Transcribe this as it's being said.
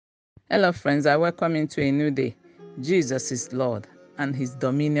Hello, friends. I welcome you to a new day. Jesus is Lord, and his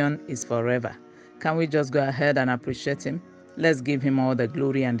dominion is forever. Can we just go ahead and appreciate him? Let's give him all the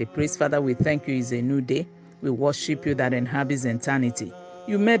glory and the praise. Father, we thank you. It's a new day. We worship you that inhabits eternity.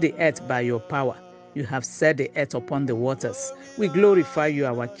 You made the earth by your power. You have set the earth upon the waters. We glorify you,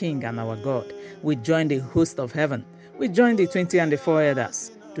 our King and our God. We join the host of heaven. We join the 20 and the 4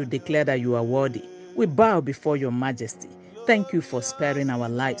 elders to declare that you are worthy. We bow before your majesty. Thank you for sparing our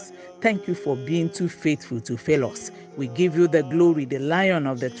lives. Thank you for being too faithful to fail us. We give you the glory, the Lion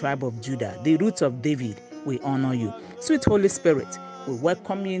of the tribe of Judah, the root of David. We honor you. Sweet Holy Spirit, we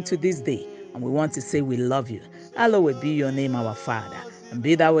welcome you into this day, and we want to say we love you. Hallowed be your name, our Father, and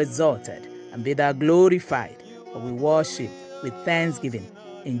be thou exalted, and be thou glorified. For we worship with thanksgiving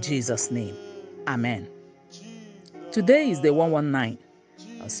in Jesus' name. Amen. Today is the 119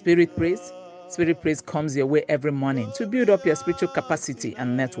 of Spirit Praise. Spirit Praise comes your way every morning to build up your spiritual capacity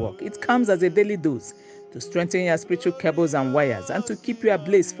and network. It comes as a daily dose to strengthen your spiritual cables and wires and to keep you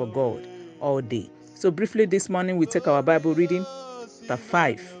ablaze for God all day. So briefly this morning we take our Bible reading, chapter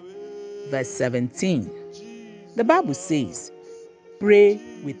 5, verse 17. The Bible says, pray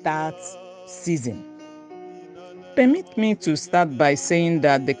without ceasing. Permit me to start by saying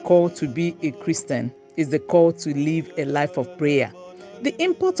that the call to be a Christian is the call to live a life of prayer. The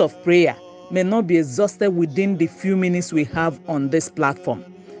import of prayer may not be exhausted within the few minutes we have on this platform.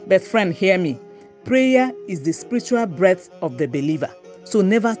 But friend, hear me. Prayer is the spiritual breath of the believer. So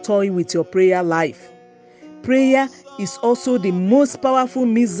never toy with your prayer life. Prayer is also the most powerful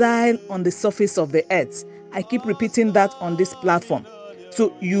missile on the surface of the earth. I keep repeating that on this platform.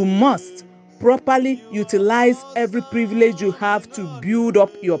 So you must properly utilize every privilege you have to build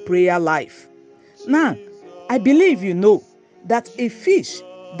up your prayer life. Now, I believe you know that a fish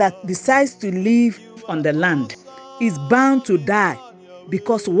that decides to live on the land is bound to die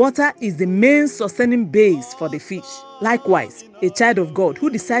because water is the main sustaining base for the fish. Likewise, a child of God who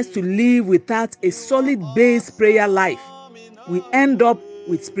decides to live without a solid base prayer life will end up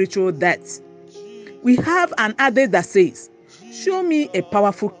with spiritual death. We have an adage that says, show me a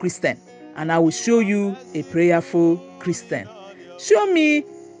powerful Christian and I will show you a prayerful Christian. Show me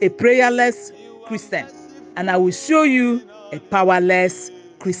a prayerless Christian and I will show you a powerless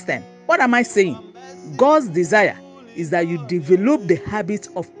Christian. What am I saying? God's desire is that you develop the habit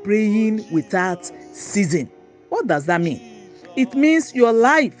of praying without ceasing. What does that mean? It means your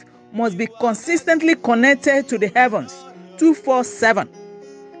life must be consistently connected to the heavens 24/7.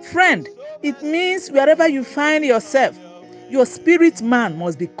 Friend, it means wherever you find yourself, your spirit man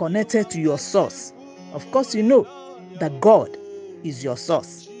must be connected to your source. Of course, you know that God is your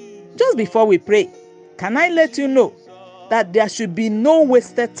source. Just before we pray, can I let you know that there should be no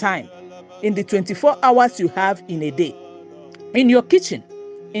wasted time in the 24 hours you have in a day? In your kitchen,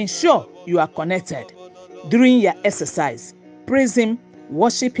 ensure you are connected. During your exercise, praise him,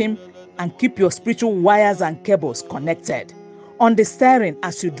 worship him, and keep your spiritual wires and cables connected. On the steering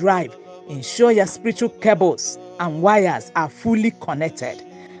as you drive, ensure your spiritual cables and wires are fully connected.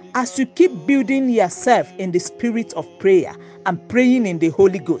 As you keep building yourself in the spirit of prayer and praying in the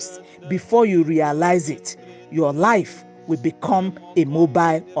Holy Ghost, before you realize it, your life will become a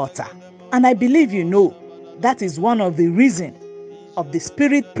mobile altar. And I believe you know that is one of the reasons of the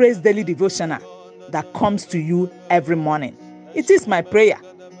Spirit Praise Daily Devotional that comes to you every morning. It is my prayer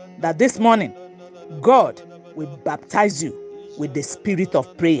that this morning, God will baptize you with the spirit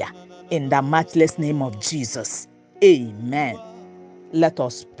of prayer in the matchless name of Jesus. Amen. Let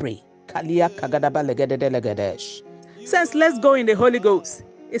us pray. Since let's go in the Holy Ghost,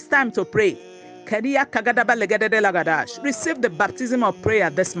 it's time to pray. Receive the baptism of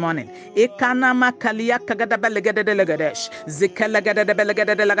prayer this morning. Ekanama kalia kagadaba legede legadesh. Zikalagadaba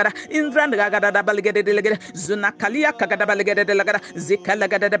legede legada. Indrandagadaba legede legede. Zunakalia kagadaba legede legada.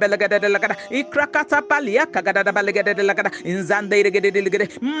 Zikalagadaba legede legada. Ikrakata palia kagadaba legede legada. Inzande legede legede.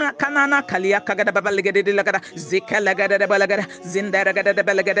 Mrakanana kalia kagadaba legede legada. Zikalagadaba legede.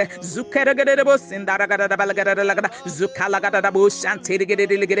 Zindaragadaba legede. Zukaragadaba sindaragadaba legede legada. Zukalagadaba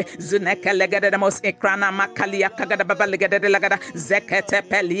shantirigede legede. Zunekalegede mos ekrana makalia kagadaba legede legada. Zekete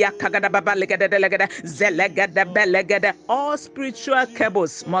pelia kagadaba legede legada. Zelegede belegede. All spiritual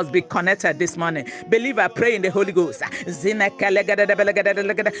cables must be connected this morning. Believer, pray in the Holy Ghost. Zinekelegede belegede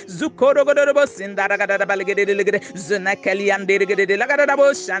legede. Zukorogodobo sindaragadaba legede legede. Zunekeliandirigede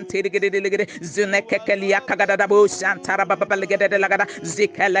legada shantirigede legede. Zunekekelia kagadaba shantarababa legede legada.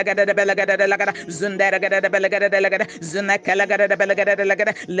 Zikelegede belegede legada. Zunderagede belegede legada. Zunekelegede belegede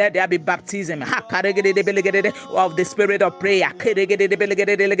legada. Let there be baptism. him of the spirit of prayer.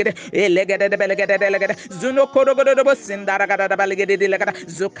 Zuno korogodobo sindaragada baligede legada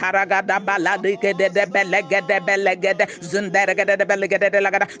zukaragada baladegede belegede belegede zundaragada belegede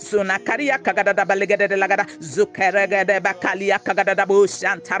legada sunakaria kagada baligede legada zukaragada bakalia kagada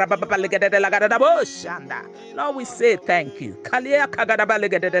bushantara baligede legada bushanda. Lord, we say thank you. Kalia kagada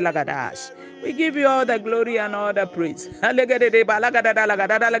baligede legadash. We give you all the glory and all the praise. Let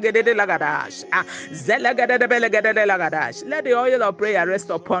the oil of prayer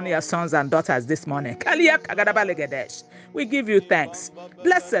rest upon your sons and daughters this morning. We give you thanks.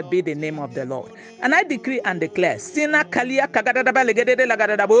 Blessed be the name of the Lord. And I decree and declare, to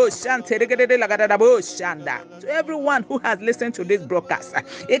everyone who has listened to this broadcast, that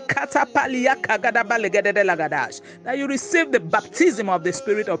you receive the baptism of the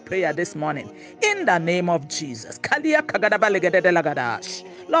spirit of prayer this morning. In the name of Jesus.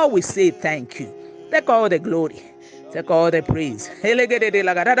 Lord, we say thank you. Take all the glory. Take all the praise.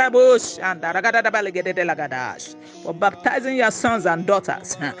 For baptizing your sons and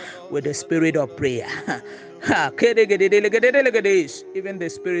daughters with the spirit of prayer. Even the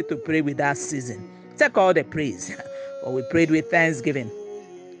spirit to pray without ceasing. Take all the praise. For we prayed with thanksgiving.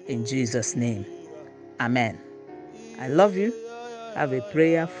 In Jesus' name. Amen. I love you. Have a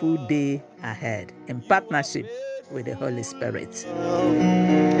prayerful day ahead in partnership with the Holy Spirit.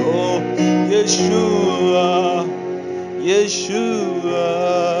 Oh, Yeshua, Yeshua,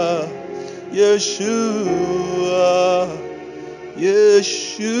 Yeshua,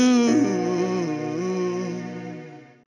 Yeshua.